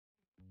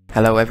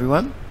Hello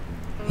everyone,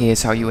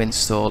 here's how you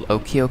install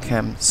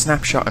OKIOCAM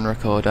Snapshot and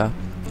Recorder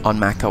on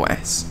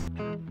macOS.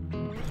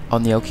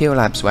 On the OKIO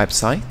Labs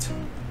website,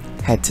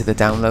 head to the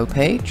download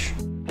page.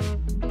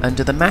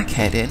 Under the Mac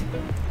heading,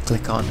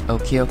 click on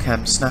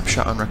OKIOCAM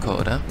Snapshot and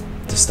Recorder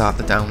to start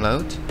the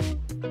download.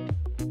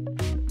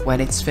 When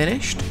it's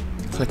finished,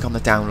 click on the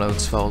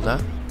Downloads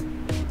folder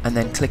and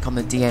then click on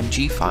the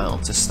DMG file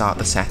to start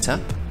the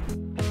setup.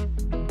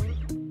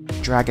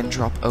 Drag and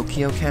drop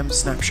OKIOCAM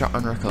Snapshot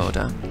and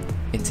Recorder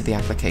into the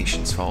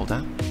Applications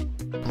folder.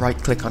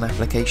 Right-click on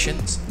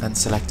Applications and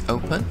select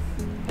Open,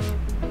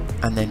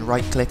 and then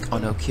right-click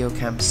on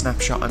OKIOCAM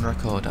Snapshot and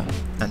Recorder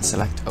and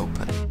select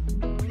Open.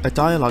 A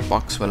dialog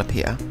box will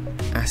appear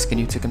asking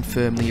you to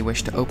confirm that you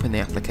wish to open the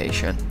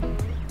application.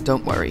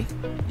 Don't worry,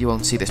 you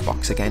won't see this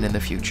box again in the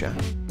future.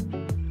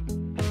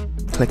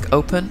 Click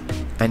Open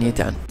and you're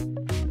done.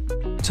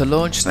 To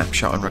launch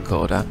Snapshot and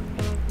Recorder,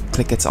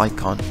 click its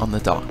icon on the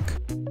dock.